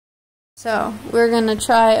So, we're gonna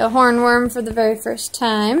try a hornworm for the very first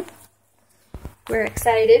time. We're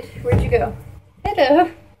excited. Where'd you go?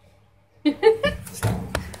 Hello!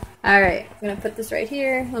 Alright, I'm gonna put this right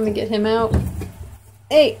here. Let me get him out.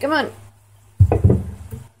 Hey, come on!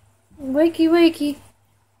 Wakey, wakey.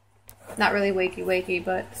 Not really wakey, wakey,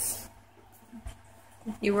 but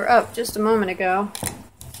you were up just a moment ago.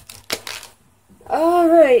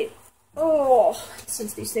 Alright. Oh,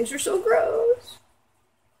 since these things are so gross.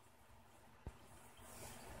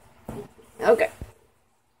 Okay.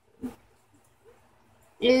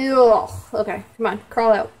 Ew. Okay, come on,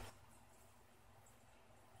 crawl out.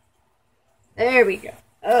 There we go.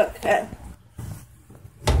 Okay.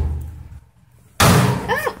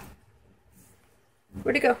 Ah!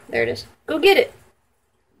 Where'd it go? There it is. Go get it.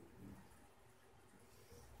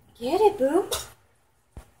 Get it, boo.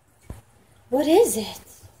 What is it?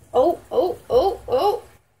 Oh, oh, oh, oh.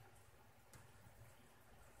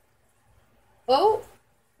 Oh.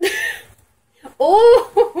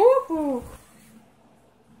 Oh.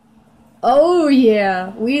 Oh,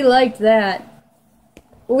 yeah. We liked that.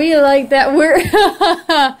 We like that.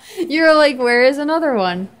 You're like, where is another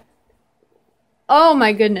one? Oh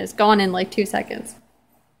my goodness, gone in like 2 seconds.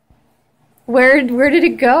 Where did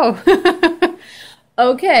it go?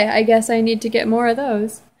 Okay, I guess I need to get more of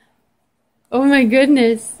those. Oh my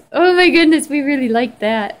goodness. Oh my goodness, we really liked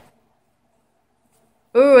that.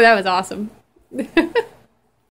 Ooh, that was awesome.